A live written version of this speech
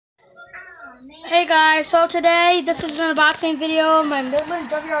Hey guys, so today this is an unboxing video of my Midland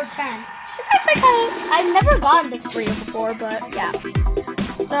WR-10. It's actually I've never gotten this video before, but yeah.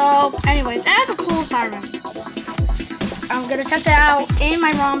 So anyways, it has a cool siren. I'm gonna test it out in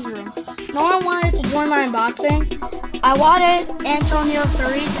my mom's room. No one wanted to join my unboxing. I wanted Antonio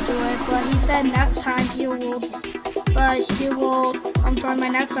Suri to do it, but he said next time he will join my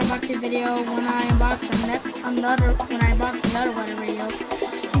next unboxing video when I unbox another weather video.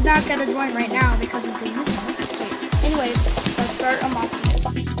 He's not gonna join right now because of the music. So anyways, let's start unboxing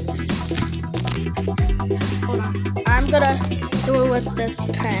it. Hold on. I'm gonna do it with this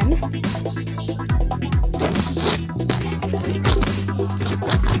pen.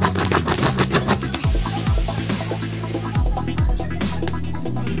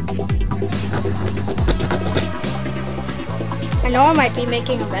 I know I might be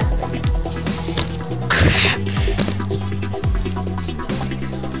making a mess of it.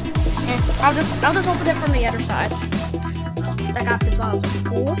 I'll just open it from the other side. I got this while I was in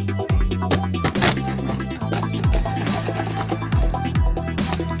school.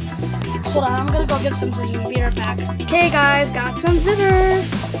 Hold on, I'm gonna go get some scissors. Be right back. Okay, guys, got some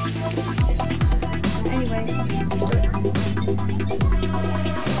scissors. Anyways, let's do it.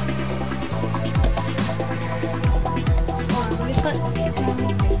 Hold on, let me put.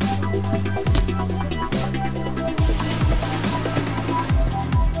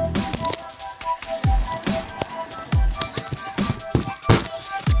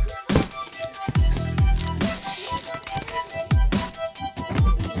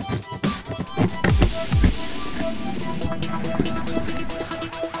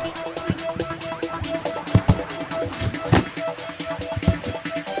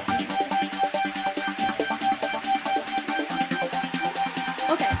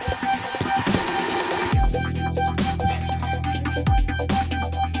 Okay.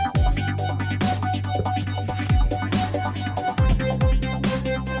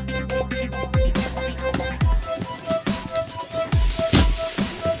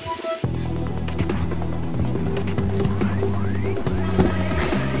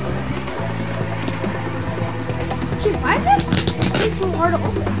 Jeez, why is this too hard to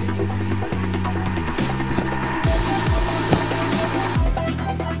open?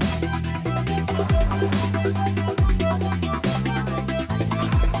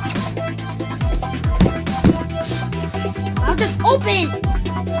 I'll just open.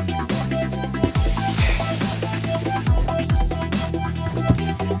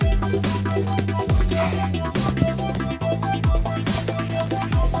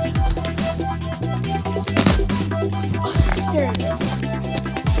 There it is.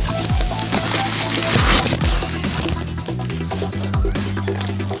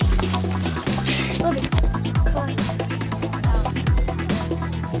 Let me cut it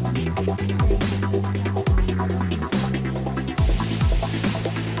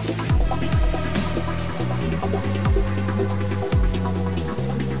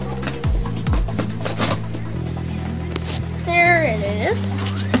There it is.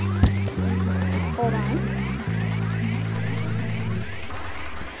 Hold on.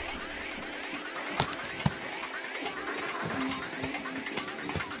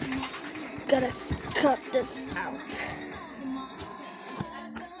 Gotta cut this out.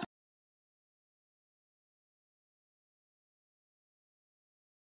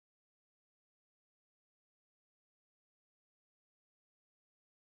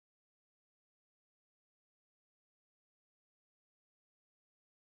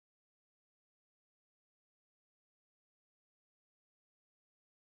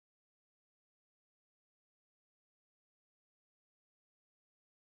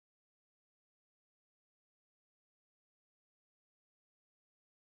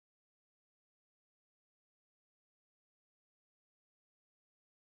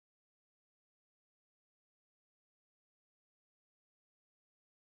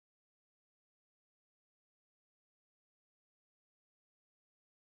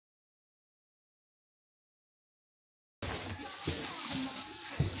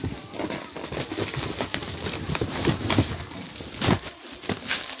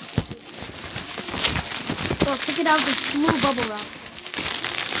 So take it out of this blue bubble wrap.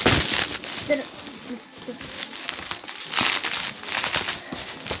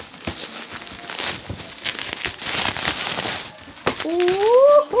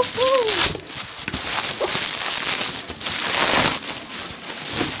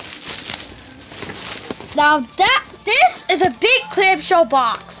 Now this is a big clamshell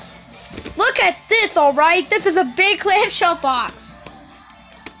box. Look at this, alright? This is a big clamshell box.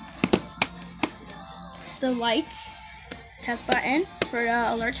 The light test button for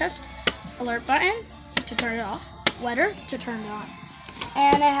the alert test. alert button to turn it off, weather to turn it on,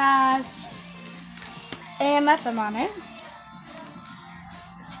 and it has AM FM on it.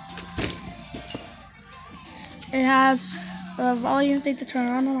 It has a volume thing to turn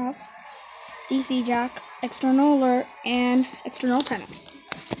on and off, DC jack, external alert, and external antenna.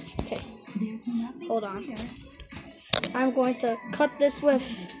 Okay, hold on. I'm going to cut this with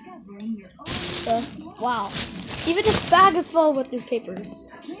the, wow. Even this bag is full with newspapers.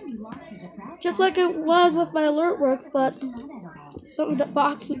 Just like it was with my alert works, but some of the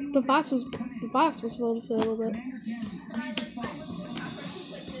box was full with a little bit.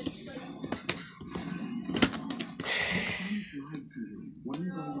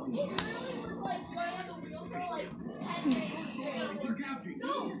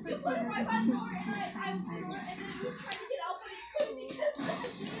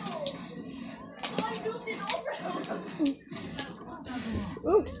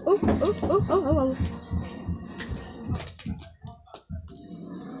 Oh.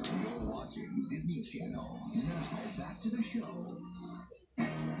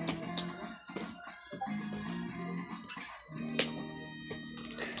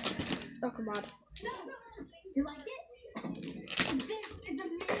 Oh, come on. You like it? This is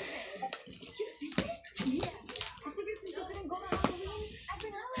amazing. You did it? Yeah. I figured since you couldn't go to Halloween, I'd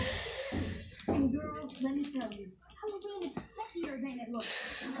bring Halloween to you. And girl, let me tell you, Halloween is sexier than it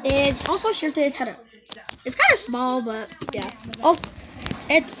looks. It also shares the antenna. It's kind of small, but yeah. Oh,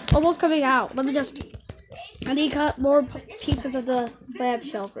 it's almost coming out. Let me just. I need to cut more pieces of the lab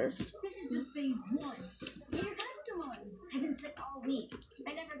shell first. This is just phase 1. Get your custom on. I've been sick all week.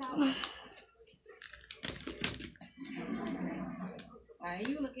 I never got one. Why are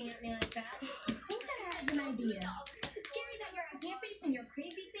you looking at me like that? I think I have an idea. It's scary that your idea face and your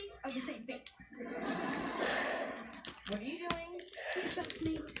crazy face are the same face. What are you doing? You trust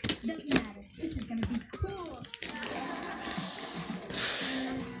me? Doesn't matter. This is gonna be cool.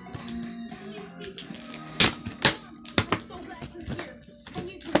 I'm so glad you're here. I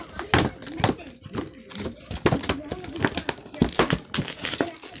need to know missing.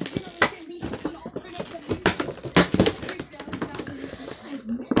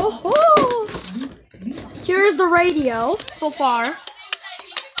 Oh, here's the radio so far.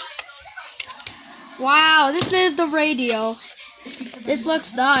 Wow, this is the radio. This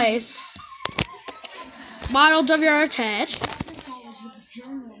looks nice. Model WR-10.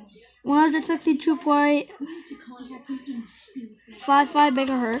 162.55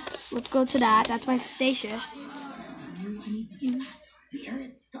 megahertz. Let's go to that. That's my station.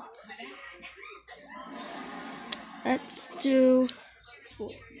 Let's do.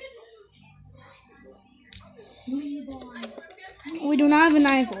 We do not have a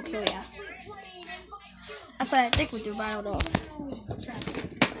 9 volt, so yeah. That's what I think we do, but I don't know.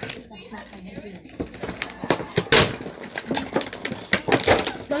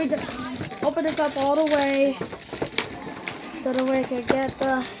 Let me just open this up all the way so that way I can get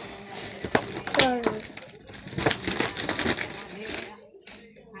the charger.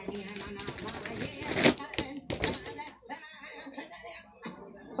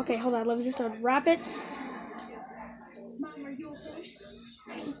 Okay, hold on. Let me just unwrap it.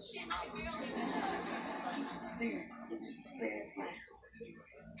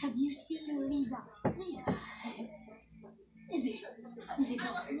 Have you seen Levi? Is he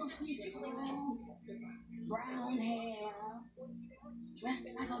brown hair, dressed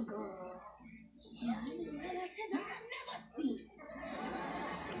like a girl? Yeah, I've never seen.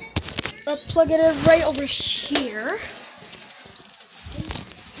 Let's plug it in right over here.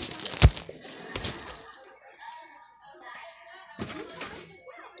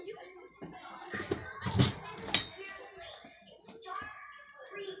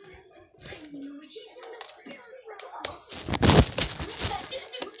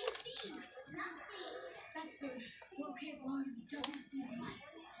 As long as he doesn't see the light.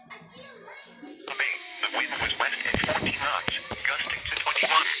 The wind was west at 14 knots, gusting to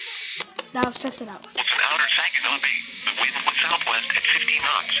 21. Now let's test it out. From outer Saginaw Bay, the wind was southwest at 15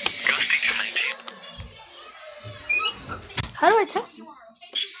 knots, gusting to 19. How do I test this?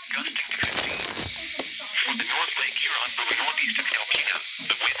 Gusting to 15. From the North Lake Huron to the northeast of Alpena,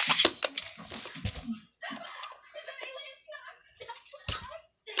 the wind was...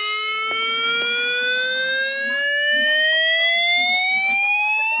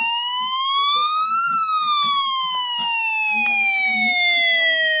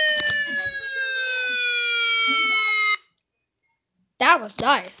 That was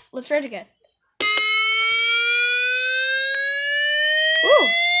nice. Let's try it again. Ooh,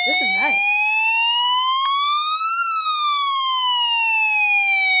 this is nice.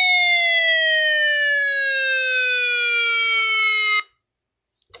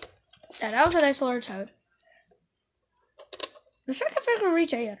 Yeah, that was a nice little toad. I'm sure if I can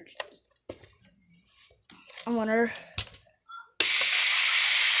reach any other chest. I wonder.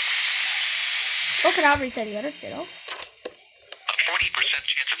 Oh, can I reach any other channels? 40%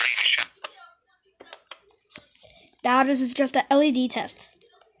 chance of hitting a shot. Now this is just a LED test.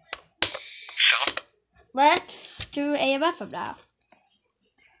 So, Let's do AMF from now.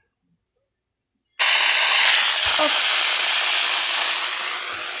 Oh.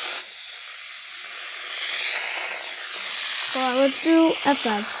 Hold on, let's do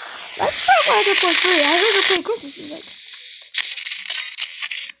FM. Let's try 100.3. I heard her play Christmas music.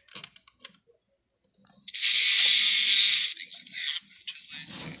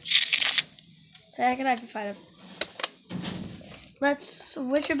 I can actually find it. Let's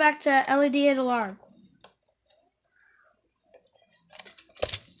switch it back to LED and alarm.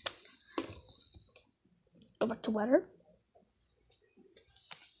 Go back to weather.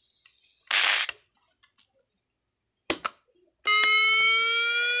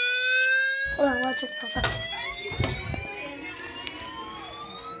 Hold on, let's check this out.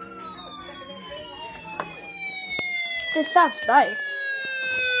 This sounds nice.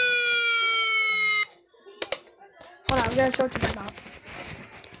 Hold on, I'm gonna show it to my mom.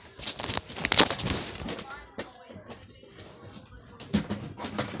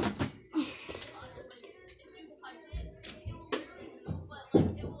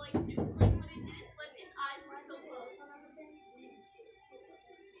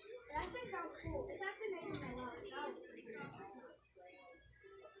 It actually sounds cool. It's actually making my laugh.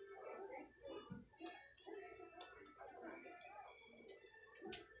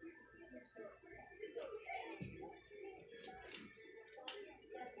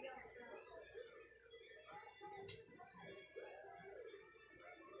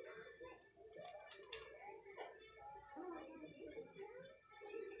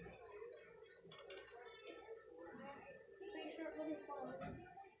 Pretty sure it really falls.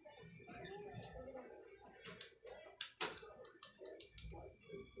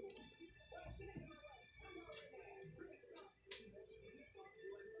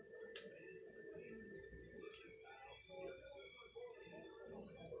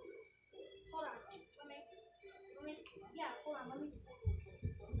 Hold on. Yeah, hold on. Let me.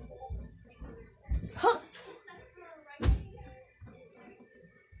 Huh.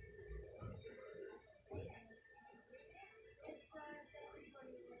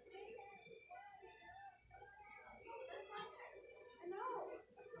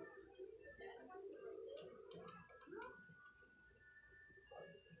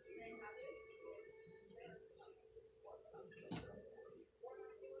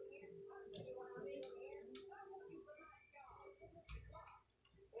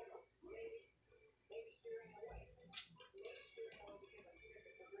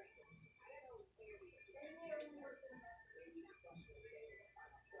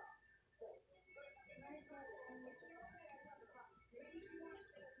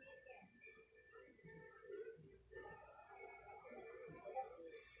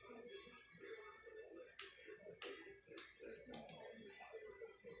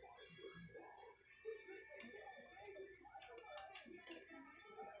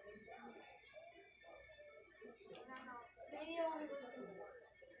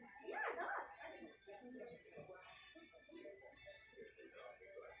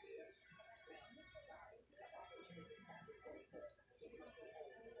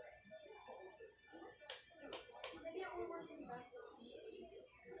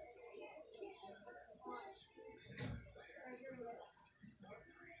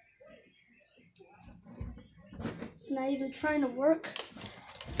 It's not even trying to work.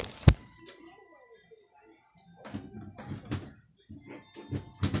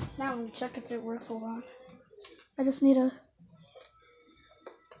 Now I'm gonna check if it works. Hold on. I just need a.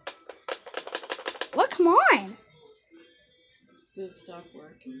 What? Come on. Did it stop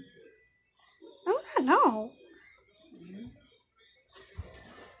working? I don't know.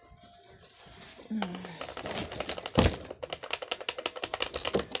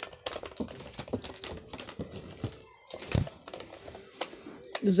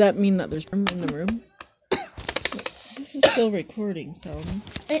 Does that mean that there's room in the room? This is still recording, so.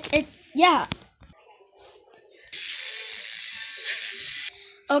 Yeah.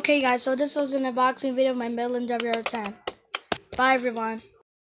 Okay, guys, so this was an unboxing video of my Midland WR-10. Bye, everyone.